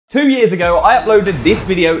2 years ago, I uploaded this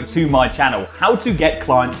video to my channel, how to get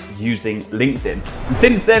clients using LinkedIn. And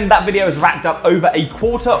since then, that video has racked up over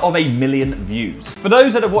 250,000 views. For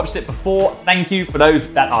those that have watched it before, thank you. For those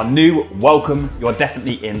that are new, welcome. You're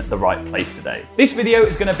definitely in the right place today. This video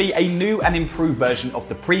is gonna be a new and improved version of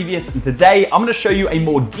the previous. And today, I'm gonna show you a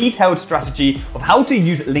more detailed strategy of how to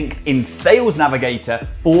use LinkedIn Sales Navigator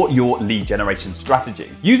for your lead generation strategy.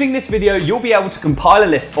 Using this video, you'll be able to compile a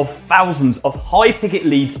list of thousands of high-ticket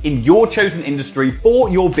leads in your chosen industry for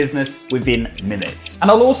your business within minutes. And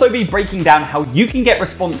I'll also be breaking down how you can get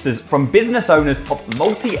responses from business owners of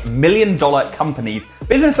multi-million-dollar companies,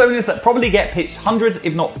 business owners that probably get pitched hundreds,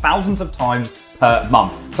 if not thousands of times per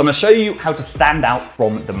month. So I'm gonna show you how to stand out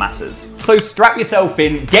from the masses. So strap yourself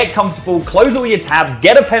in, get comfortable, close all your tabs,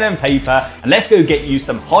 get a pen and paper, and let's go get you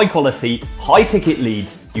some high-quality, high-ticket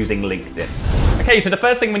leads using LinkedIn. Okay, so the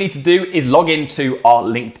first thing we need to do is log into our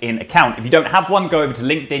LinkedIn account. If you don't have one, go over to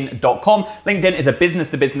linkedin.com. LinkedIn is a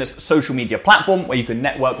business-to-business social media platform where you can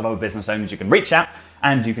network with other business owners, you can reach out,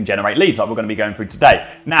 and you can generate leads like we're going to be going through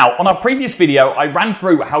today. Now, on our previous video, I ran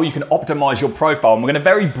through how you can optimize your profile, and we're going to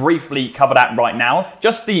very briefly cover that right now.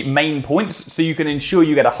 Just the main points so you can ensure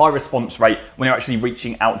you get a high response rate when you're actually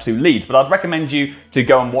reaching out to leads. But I'd recommend you to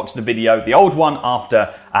go and watch the video, the old one,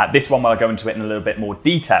 after this one, where I go into it in a little bit more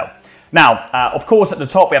detail. Now, of course, at the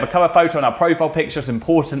top, we have a cover photo and our profile picture. It's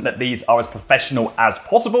important that these are as professional as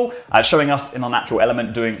possible, showing us in our natural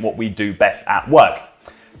element doing what we do best at work.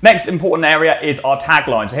 Next important area is our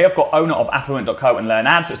tagline. So here I've got owner of affluent.co and learn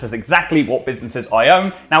ads. So it says exactly what businesses I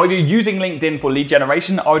own. Now, if you're using LinkedIn for lead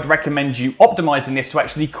generation, I would recommend you optimizing this to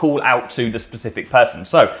actually call out to the specific person.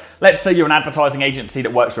 So let's say you're an advertising agency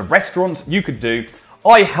that works with restaurants. You could do,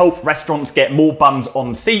 I help restaurants get more bums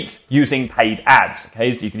on seats using paid ads.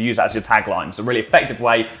 Okay, so you can use that as your tagline. It's a really effective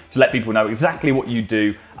way to let people know exactly what you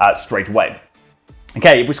do straight away.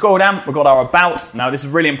 Okay, if we scroll down, we've got our about. Now, this is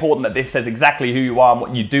really important that this says exactly who you are and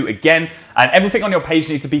what you do again. And everything on your page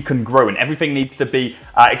needs to be congruent. Everything needs to be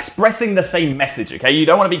expressing the same message, okay? You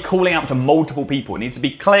don't want to be calling out to multiple people. It needs to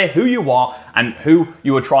be clear who you are and who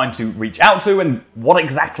you are trying to reach out to and what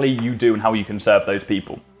exactly you do and how you can serve those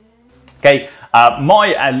people. Okay,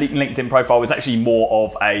 my LinkedIn profile is actually more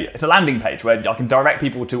of it's a landing page where I can direct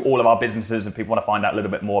people to all of our businesses if people want to find out a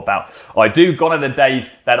little bit more about what I do. Gone are the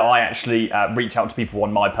days that I actually reach out to people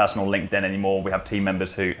on my personal LinkedIn anymore. We have team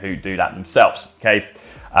members who do that themselves, okay?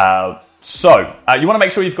 So you want to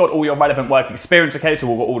make sure you've got all your relevant work experience, okay? So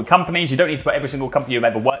we've got all the companies. You don't need to put every single company you've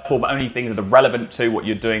ever worked for, but only things that are relevant to what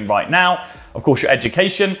you're doing right now. Of course, your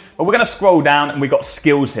education, but we're going to scroll down and we've got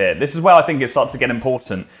skills here. This is where I think it starts to get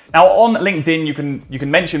important. Now, on LinkedIn, you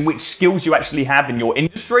can mention which skills you actually have in your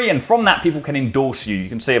industry, and from that, people can endorse you. You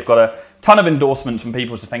can see I've got a ton of endorsements from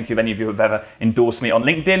people, so thank you if any of you have ever endorsed me on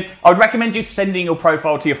LinkedIn. I would recommend you sending your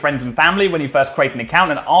profile to your friends and family when you first create an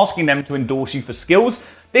account and asking them to endorse you for skills.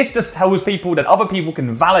 This just tells people that other people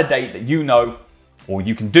can validate that you know or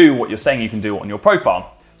you can do what you're saying you can do on your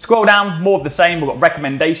profile. Scroll down, more of the same. We've got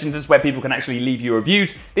recommendations. This is where people can actually leave you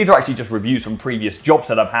reviews. These are actually just reviews from previous jobs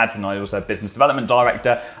that I've had, and I also business development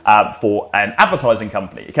director for an advertising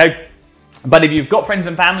company, okay? But if you've got friends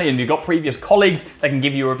and family and you've got previous colleagues that can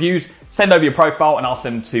give you reviews, send over your profile and ask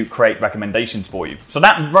them to create recommendations for you. So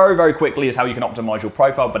that very, very quickly is how you can optimize your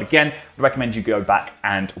profile. But again, I recommend you go back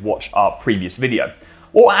and watch our previous video.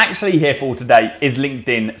 What we're actually here for today is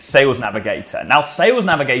LinkedIn Sales Navigator. Now, Sales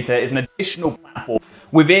Navigator is an additional platform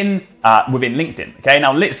within LinkedIn. Okay,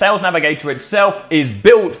 now Sales Navigator itself is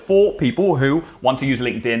built for people who want to use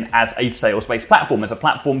LinkedIn as a sales-based platform, as a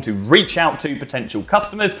platform to reach out to potential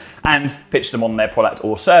customers and pitch them on their product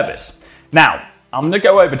or service. Now, I'm going to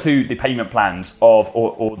go over to the payment plans or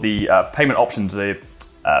the payment options, the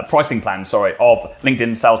pricing plan, of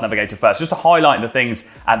LinkedIn Sales Navigator first, just to highlight the things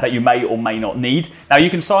that you may or may not need. Now,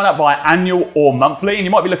 you can sign up via annual or monthly, and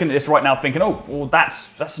you might be looking at this right now thinking, oh, well,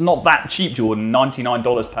 that's not that cheap, Jordan,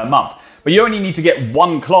 $99 per month. But you only need to get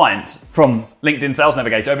one client from LinkedIn Sales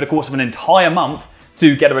Navigator over the course of an entire month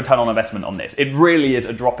to get a return on investment on this. It really is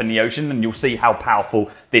a drop in the ocean, and you'll see how powerful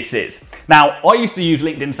this is. Now, I used to use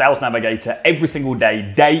LinkedIn Sales Navigator every single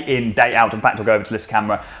day, day in, day out. In fact, I'll go over to this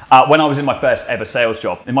camera. When I was in my first ever sales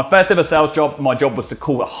job. In my first ever sales job, my job was to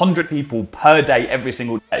call 100 people per day, every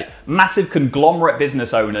single day. Massive conglomerate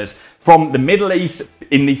business owners from the Middle East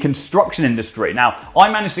in the construction industry. Now,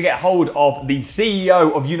 I managed to get hold of the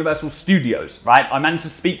CEO of Universal Studios, right? I managed to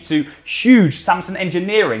speak to huge Samsung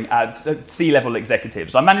Engineering C-level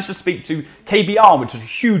executives. I managed to speak to KBR, which is a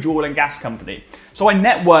huge oil and gas company. So I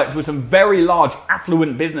networked with some very large,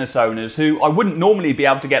 affluent business owners who I wouldn't normally be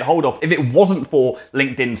able to get hold of if it wasn't for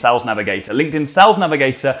LinkedIn Sales Navigator. LinkedIn Sales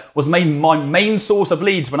Navigator was my main source of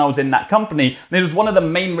leads when I was in that company. And it was one of the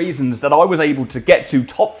main reasons that I was able to get to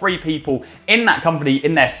top 3 people in that company,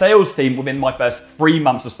 in their sales team, within my first 3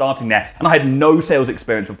 months of starting there. And I had no sales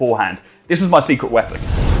experience beforehand. This was my secret weapon.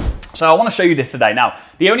 So I want to show you this today. Now,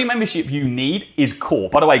 the only membership you need is Core.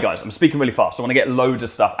 By the way, guys, I'm speaking really fast. So I want to get loads of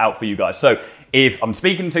stuff out for you guys. So if I'm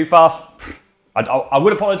speaking too fast, I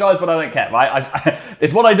would apologize, but I don't care, right?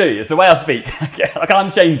 It's what I do. It's the way I speak. I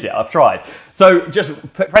can't change it. I've tried. So just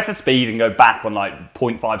press the speed and go back on like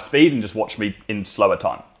 0.5 speed and just watch me in slower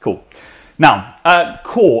time. Cool. Now,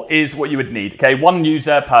 Core is what you would need, okay? 1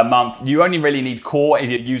 user per month. You only really need Core if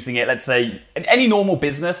you're using it, let's say, any normal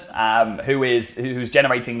business who's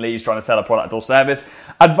generating leads, trying to sell a product or service.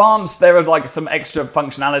 Advanced, there are like some extra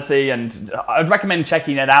functionality, and I'd recommend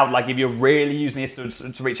checking it out, like if you're really using this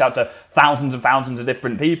to reach out to thousands and thousands of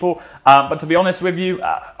different people. But to be honest with you,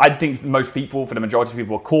 I think most people, for the majority of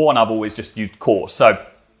people, are Core, and I've always just used Core. So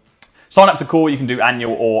sign up to Core, you can do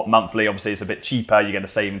annual or monthly. Obviously, it's a bit cheaper. You get a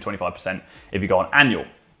saving 25% if you go on annual.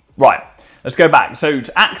 Right, let's go back. So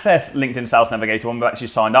to access LinkedIn Sales Navigator, when we've actually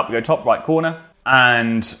signed up, we go top right corner,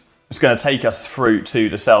 and it's going to take us through to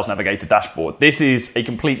the Sales Navigator dashboard. This is a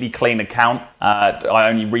completely clean account. I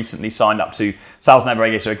only recently signed up to Sales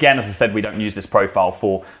Navigator. Again, as I said, we don't use this profile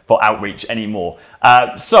for outreach anymore.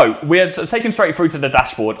 So we're taken straight through to the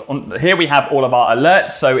dashboard. Here we have all of our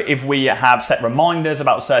alerts. So if we have set reminders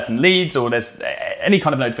about certain leads, or there's any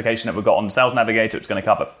kind of notification that we've got on Sales Navigator, it's going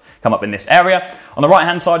to come up in this area. On the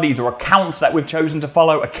right-hand side, these are accounts that we've chosen to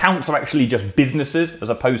follow. Accounts are actually just businesses as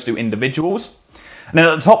opposed to individuals. And then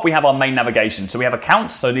at the top, we have our main navigation. So we have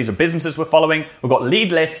accounts. So these are businesses we're following. We've got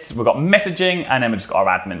lead lists, we've got messaging, and then we've just got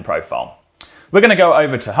our admin profile. We're going to go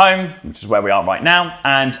over to home, which is where we are right now.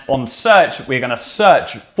 And on search, we're going to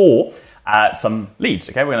search for some leads.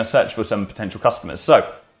 Okay, we're going to search for some potential customers.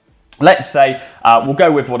 So let's say we'll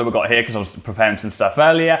go with what we've got here because I was preparing some stuff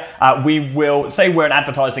earlier. We will say we're an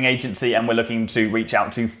advertising agency and we're looking to reach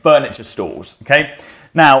out to furniture stores. Okay.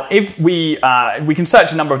 Now, if we can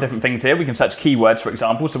search a number of different things here. We can search keywords, for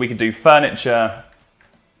example. So we could do furniture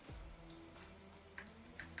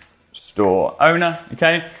store owner,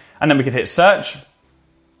 okay? And then we could hit search.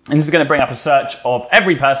 And this is going to bring up a search of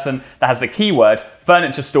every person that has the keyword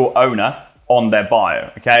furniture store owner on their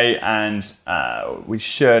bio, okay? And we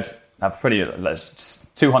should have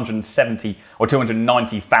 270 or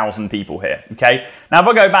 290,000 people here, okay? Now, if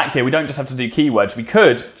I go back here, we don't just have to do keywords. We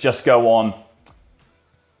could just go on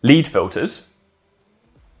lead filters,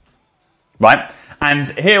 right? And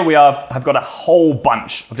here we have got a whole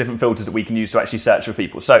bunch of different filters that we can use to actually search for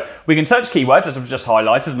people. So we can search keywords, as I've just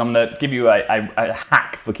highlighted, and I'm going to give you a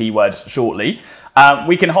hack for keywords shortly.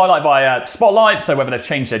 We can highlight via Spotlight, so whether they've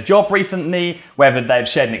changed their job recently, whether they've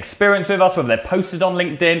shared an experience with us, whether they've posted on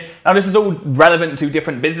LinkedIn. Now, this is all relevant to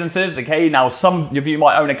different businesses, okay? Now, some of you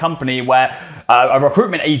might own a company where a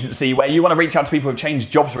recruitment agency where you want to reach out to people who've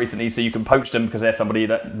changed jobs recently so you can poach them because they're somebody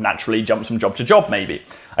that naturally jumps from job to job, maybe.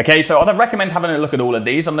 Okay, so I'd recommend having a look at all of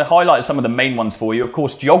these. I'm going to highlight some of the main ones for you. Of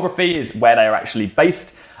course, geography is where they are actually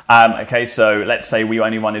based. Okay, so let's say we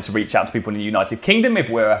only wanted to reach out to people in the United Kingdom. If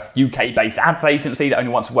we're a UK-based ads agency that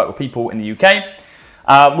only wants to work with people in the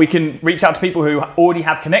UK, we can reach out to people who already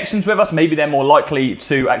have connections with us. Maybe they're more likely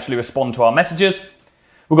to actually respond to our messages.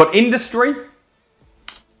 We've got industry,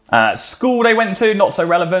 school they went to, not so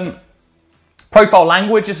relevant. Profile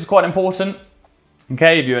language, this is quite important.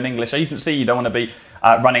 Okay, if you're an English agency, you don't want to be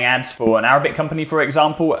running ads for an Arabic company, for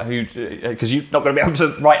example, because you're not going to be able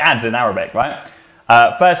to write ads in Arabic, right?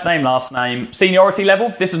 First name, last name, seniority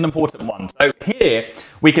level. This is an important one. So here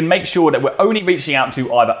we can make sure that we're only reaching out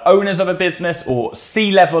to either owners of a business or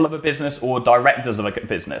C-level of a business or directors of a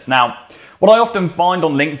business. Now, what I often find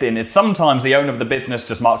on LinkedIn is sometimes the owner of the business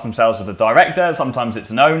just marks themselves as a director. Sometimes it's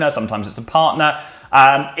an owner. Sometimes it's a partner.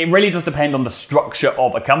 It really does depend on the structure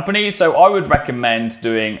of a company. So I would recommend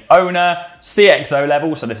doing owner, CXO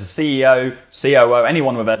level. So this is CEO, COO,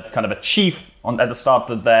 anyone with a kind of a chief at the start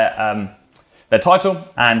of their title,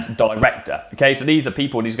 and director. Okay, so these are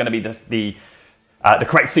people, these are going to be the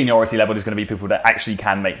correct seniority level is going to be people that actually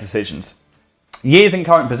can make decisions. Years in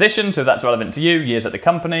current position, so if that's relevant to you, years at the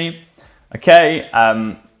company. Okay,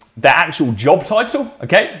 their actual job title.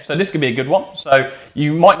 Okay, so this could be a good one. So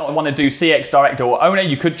you might not want to do CX director or owner,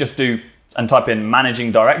 you could just do and type in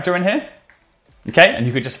managing director in here. Okay, and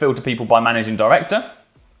you could just filter people by managing director.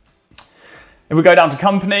 If we go down to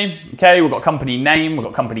company, okay, we've got company name, we've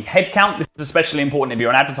got company headcount. This is especially important if you're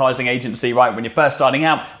an advertising agency, right? When you're first starting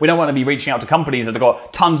out, we don't want to be reaching out to companies that have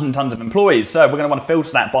got tons and tons of employees. So we're going to want to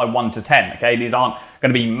filter that by 1 to 10, okay? These aren't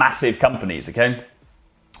going to be massive companies, okay?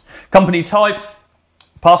 Company type,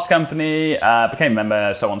 past company, became a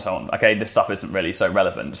member, so on, so on. Okay, this stuff isn't really so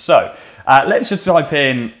relevant. So let's just type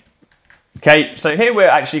in, okay, so here we're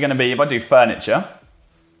actually going to be, if I do furniture,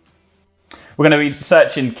 we're going to be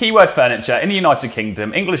searching keyword furniture in the United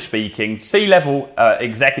Kingdom, English speaking, C-level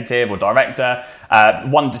executive or director,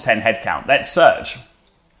 1 to 10 headcount. Let's search.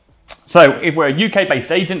 So if we're a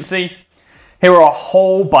UK-based agency, here are a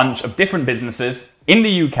whole bunch of different businesses in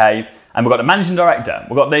the UK, and we've got the managing director,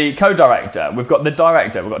 we've got the co-director, we've got the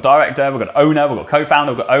director, we've got owner, we've got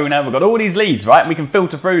co-founder, we've got owner, we've got all these leads, right? And we can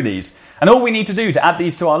filter through these. And all we need to do to add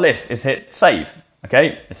these to our list is hit save,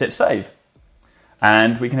 okay? Let's hit save.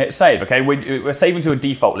 And we can hit save, okay? We're saving to a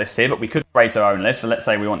default list here, but we could create our own list. So let's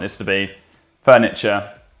say we want this to be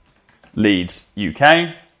furniture leads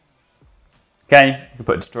UK. Okay, we can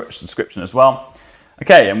put a subscription as well.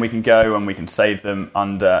 Okay, and we can go and we can save them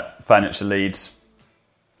under furniture leads,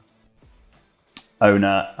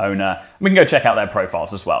 owner. We can go check out their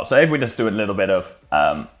profiles as well. So if we just do a little bit of,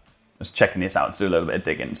 just checking this out to do a little bit of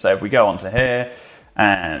digging. So if we go onto here,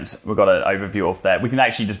 and we've got an overview of that. We can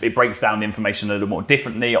actually it breaks down the information a little more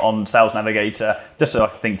differently on Sales Navigator, just so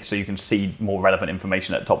you can see more relevant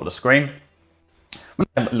information at the top of the screen.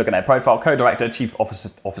 Looking at profile, co-director, chief office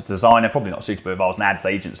designer, probably not suitable if I was an ads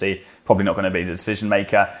agency, probably not going to be the decision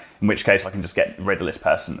maker, in which case I can just get rid of this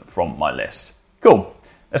person from my list. Cool.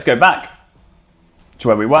 Let's go back to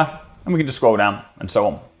where we were, and we can just scroll down and so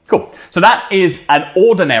on. Cool. So that is an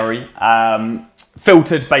ordinary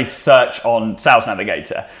filtered based search on Sales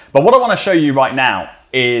Navigator. But what I want to show you right now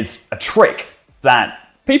is a trick that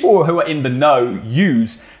people who are in the know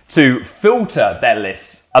use to filter their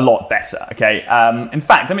lists a lot better, okay? In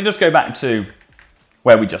fact, let me just go back to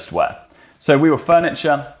where we just were. So we were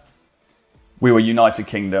furniture, we were United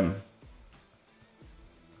Kingdom,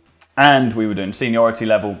 and we were doing seniority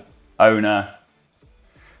level, owner.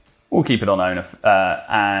 We'll keep it on owner,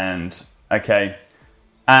 and okay.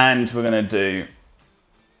 And we're going to do,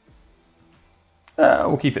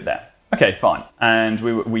 we'll keep it there. Okay, fine. And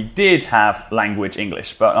we did have language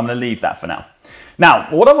English, but I'm going to leave that for now.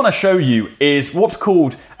 Now, what I want to show you is what's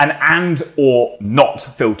called an and or not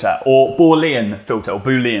filter, or Boolean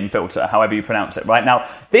filter, however you pronounce it, right? Now,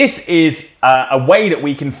 this is a way that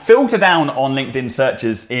we can filter down on LinkedIn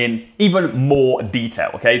searches in even more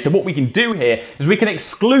detail, okay? So what we can do here is we can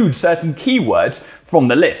exclude certain keywords from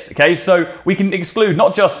the list, okay? So we can exclude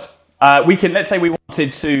not just let's say we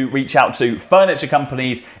wanted to reach out to furniture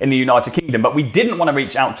companies in the United Kingdom, but we didn't want to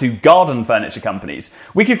reach out to garden furniture companies.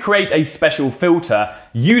 We could create a special filter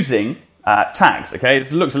using tags, okay?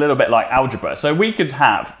 This looks a little bit like algebra. So we could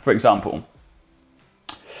have, for example,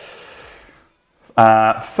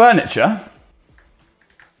 furniture,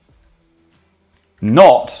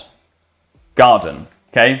 not garden,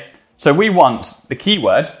 okay? So we want the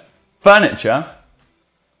keyword furniture,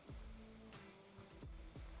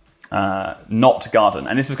 not garden.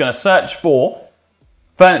 And this is going to search for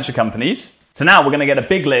furniture companies. So now we're going to get a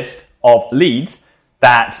big list of leads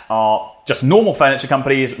that are just normal furniture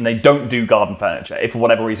companies and they don't do garden furniture, if for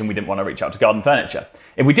whatever reason we didn't want to reach out to garden furniture.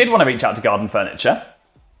 If we did want to reach out to garden furniture,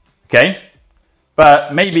 okay,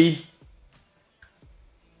 but maybe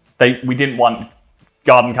we didn't want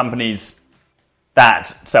garden companies that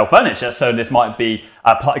sell furniture, so this might be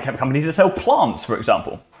companies that sell plants, for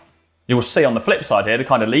example. You will see on the flip side here the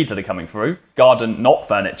kind of leads that are coming through. Garden, not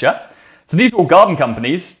furniture. So these are all garden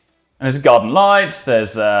companies. And there's garden lights,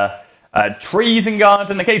 there's trees in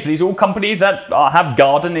garden. Okay, so these are all companies that have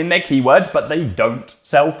garden in their keywords, but they don't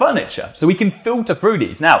sell furniture. So we can filter through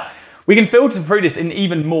these. Now, we can filter through this in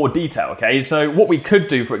even more detail, okay? So what we could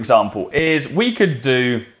do, for example, is we could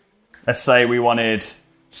do, let's say we wanted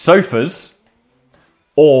sofas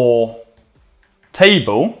or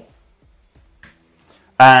table,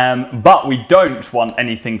 but we don't want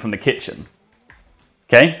anything from the kitchen,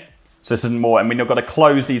 okay? So this isn't more, and we've got to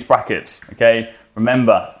close these brackets, okay?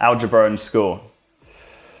 Remember, algebra and score.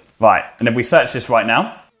 Right, and if we search this right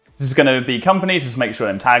now, this is going to be companies, just make sure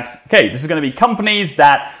them tags. Okay, this is going to be companies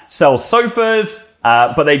that sell sofas,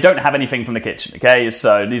 but they don't have anything from the kitchen, okay?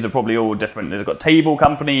 So these are probably all different. We've got table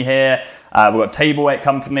company here, we've got tableware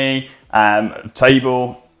company,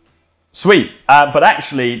 table. Sweet, but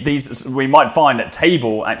actually we might find that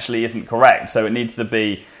table actually isn't correct, so it needs to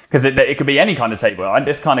be because it could be any kind of table. Right?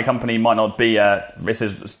 This kind of company might not be this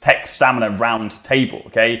is Tech Stamina round table.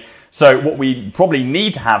 Okay, so what we probably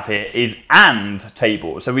need to have here is and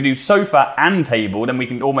table. So we do sofa and table, then we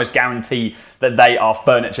can almost guarantee that they are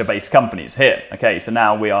furniture-based companies here. Okay, so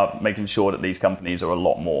now we are making sure that these companies are a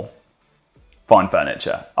lot more fine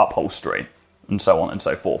furniture, upholstery, and so on and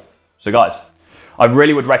so forth. So guys, I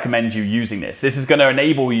really would recommend you using this. This is going to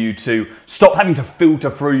enable you to stop having to filter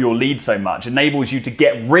through your leads so much. It enables you to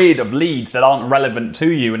get rid of leads that aren't relevant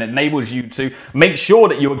to you, and it enables you to make sure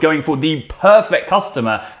that you are going for the perfect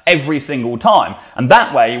customer every single time. And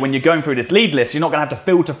that way, when you're going through this lead list, you're not going to have to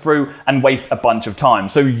filter through and waste a bunch of time.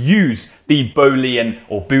 So use the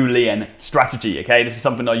Boolean strategy, okay? This is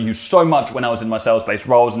something I used so much when I was in my sales-based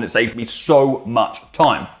roles, and it saved me so much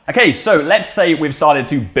time. Okay, so let's say we've started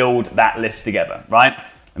to build that list together, right?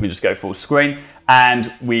 Let me just go full screen,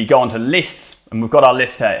 and we go onto lists, and we've got our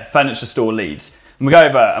list here, furniture store leads. And we go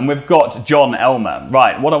over, and we've got John Elmer.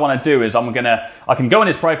 Right, what I want to do is I can go on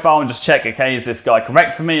his profile and just check, okay, is this guy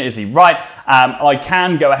correct for me? Is he right? I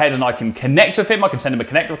can go ahead and I can connect with him. I can send him a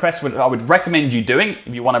connect request, which I would recommend you doing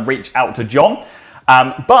if you want to reach out to John.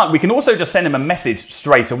 But we can also just send him a message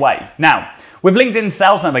straight away. Now, with LinkedIn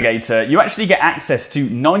Sales Navigator, you actually get access to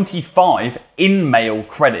 95 in-mail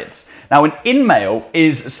credits. Now, an in-mail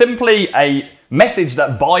is simply a message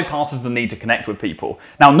that bypasses the need to connect with people.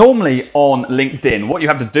 Now, normally on LinkedIn, what you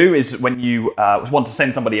have to do is when you want to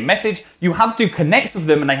send somebody a message, you have to connect with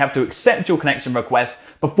them and they have to accept your connection request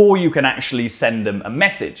before you can actually send them a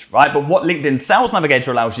message, right? But what LinkedIn Sales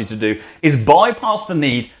Navigator allows you to do is bypass the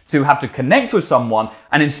need to have to connect with someone,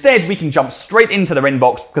 and instead we can jump straight into their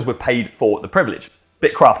inbox because we're paid for the privilege.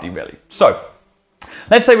 Bit crafty, really. So,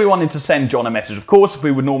 let's say we wanted to send John a message. Of course,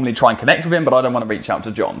 we would normally try and connect with him, but I don't want to reach out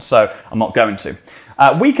to John, so I'm not going to.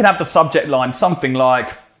 We can have the subject line something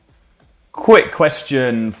like, quick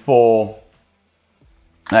question for,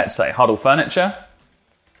 let's say, Huddle Furniture.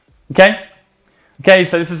 Okay,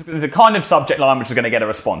 so this is the kind of subject line which is going to get a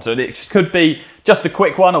response. So it could be just a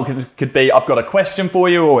quick one, or it could be, I've got a question for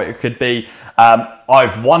you, or it could be,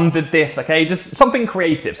 I've wondered this, okay? Just something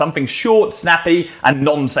creative, something short, snappy, and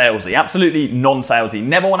non-salesy. Absolutely non-salesy.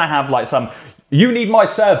 Never want to have like some, you need my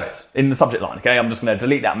service in the subject line, okay? I'm just going to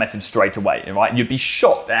delete that message straight away, right? You'd be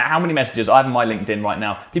shocked at how many messages I have on my LinkedIn right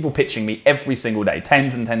now. People pitching me every single day,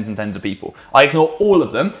 tens and tens and tens of people. I ignore all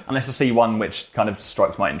of them unless I see one which kind of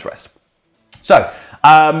strikes my interest. So,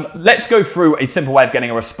 let's go through a simple way of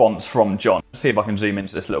getting a response from John. Let's see if I can zoom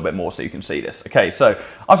into this a little bit more so you can see this. Okay, so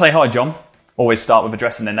I'll say, hi, John. Always start with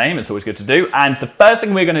addressing their name. It's always good to do. And the first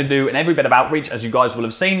thing we're going to do in every bit of outreach, as you guys will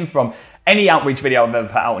have seen from any outreach video I've ever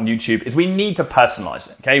put out on YouTube, is we need to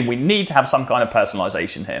personalize it, okay? We need to have some kind of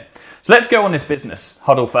personalization here. So let's go on this business,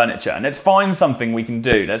 Huddle Furniture, and let's find something we can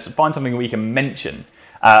do. Let's find something we can mention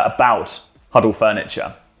about Huddle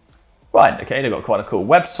Furniture. Right, okay, they've got quite a cool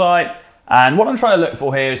website. And what I'm trying to look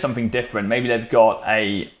for here is something different. Maybe they've got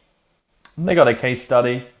a case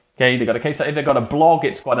study. Okay, they've got a case study. If they've got a blog,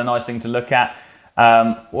 it's quite a nice thing to look at.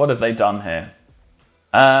 What have they done here?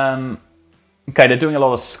 Okay, they're doing a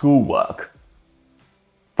lot of schoolwork.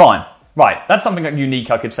 Fine. Right, that's something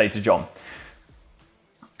unique I could say to John.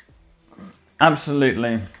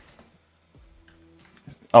 Absolutely.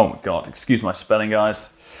 Oh my God, excuse my spelling, guys.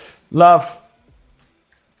 Love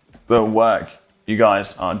the work you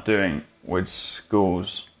guys are doing with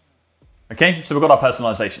schools. Okay, so we've got our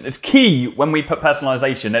personalization. It's key when we put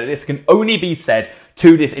personalization that this can only be said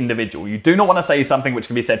to this individual. You do not want to say something which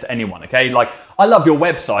can be said to anyone, okay? Like, I love your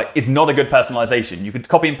website is not a good personalization. You could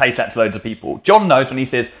copy and paste that to loads of people. John knows when he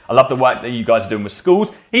says, I love the work that you guys are doing with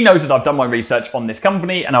schools. He knows that I've done my research on this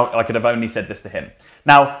company and I could have only said this to him.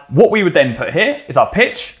 Now, what we would then put here is our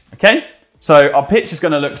pitch, okay? So our pitch is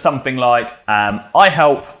going to look something like, I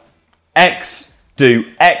help X do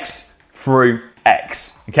X through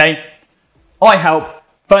X, okay? I help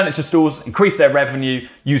furniture stores increase their revenue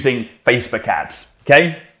using Facebook ads,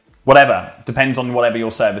 okay? Whatever, depends on whatever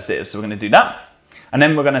your service is. So we're going to do that. And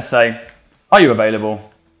then we're going to say, are you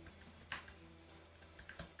available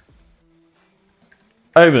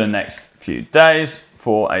over the next few days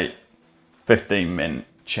for a 15-minute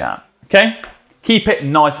chat, okay? Keep it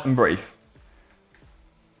nice and brief.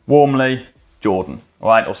 Warmly, Jordan, all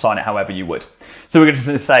right? Or sign it however you would. So we're just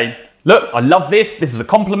going to say, look, I love this. This is a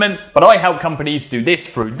compliment, but I help companies do this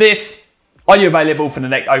through this. Are you available for over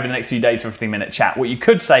the next few days for a 15-minute chat? What you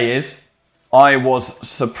could say is, I was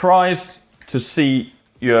surprised to see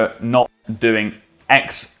you're not doing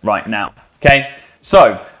X right now. Okay,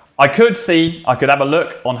 so I could have a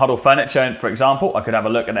look on Huddle Furniture, for example. I could have a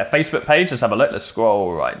look at their Facebook page. Let's have a look. Let's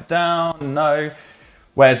scroll right down. No,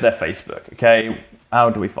 where's their Facebook? Okay, how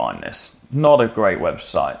do we find this? Not a great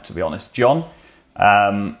website, to be honest, John.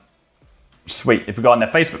 Sweet. If we go on their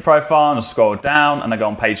Facebook profile and scroll down and I go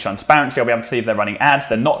on page transparency, I'll be able to see if they're running ads.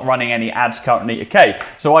 They're not running any ads currently. Okay,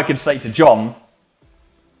 so I could say to John,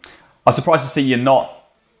 I'm surprised to see you're not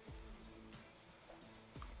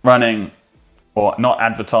running or not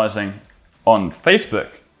advertising on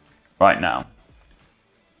Facebook right now.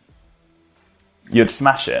 You'd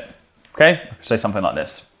smash it. Okay, I could say something like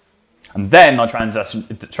this. And then I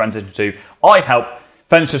transition to, I help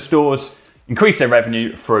furniture stores increase their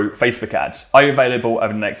revenue through Facebook ads. Are you available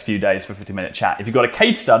over the next few days for a 50-minute chat? If you've got a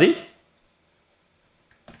case study,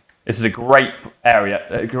 this is a great area,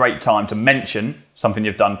 a great time to mention something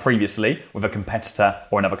you've done previously with a competitor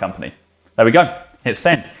or another company. There we go. Hit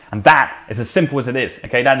send. And that is as simple as it is.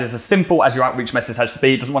 Okay, that is as simple as your outreach message has to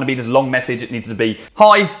be. It doesn't want to be this long message. It needs to be,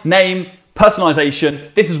 hi, name,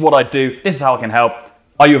 personalization. This is what I do. This is how I can help.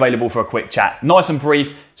 Are you available for a quick chat? Nice and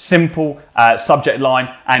brief, simple subject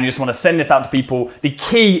line, and you just want to send this out to people. The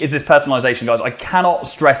key is this personalization, guys. I cannot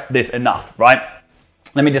stress this enough, right?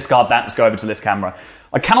 Let me discard that. Let's go over to this camera.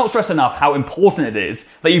 I cannot stress enough how important it is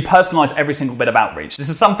that you personalize every single bit of outreach. This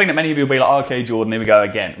is something that many of you will be like, oh, okay, Jordan, here we go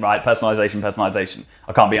again, right? Personalization.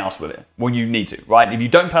 I can't be asked with it. Well, you need to, right? If you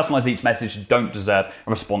don't personalize each message, you don't deserve a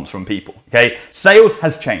response from people, okay? Sales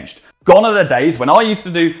has changed. Gone are the days when I used to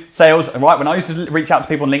do sales, right? When I used to reach out to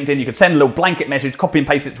people on LinkedIn, you could send a little blanket message, copy and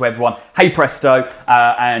paste it to everyone. Hey, presto,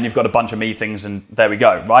 and you've got a bunch of meetings and there we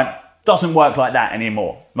go, right? Doesn't work like that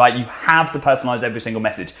anymore, right? You have to personalize every single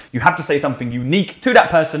message. You have to say something unique to that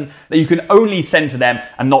person that you can only send to them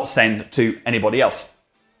and not send to anybody else.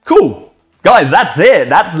 Cool. Guys, that's it.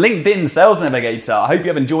 That's LinkedIn Sales Navigator. I hope you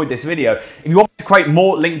have enjoyed this video. If you want to create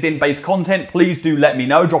more LinkedIn-based content, please do let me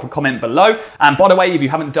know. Drop a comment below. And by the way, if you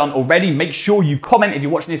haven't done already, make sure you comment. If you're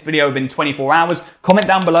watching this video within 24 hours, comment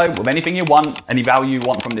down below with anything you want, any value you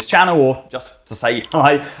want from this channel, or just to say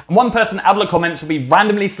hi. And one person out of the comments will be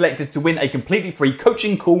randomly selected to win a completely free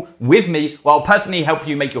coaching call with me, where I'll personally help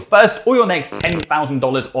you make your first or your next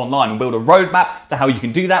 $10,000 online and build a roadmap to how you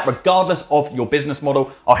can do that regardless of your business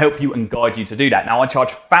model. I'll help you and guide you to do that. Now, I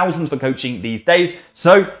charge thousands for coaching these days,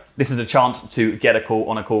 so this is a chance to get a call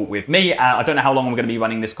with me. I don't know how long I'm going to be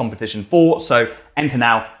running this competition for, so enter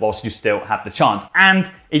now whilst you still have the chance. And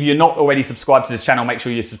if you're not already subscribed to this channel, make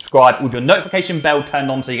sure you subscribe with your notification bell turned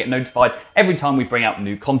on so you get notified every time we bring out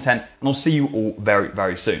new content. And I'll see you all very,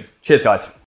 very soon. Cheers, guys.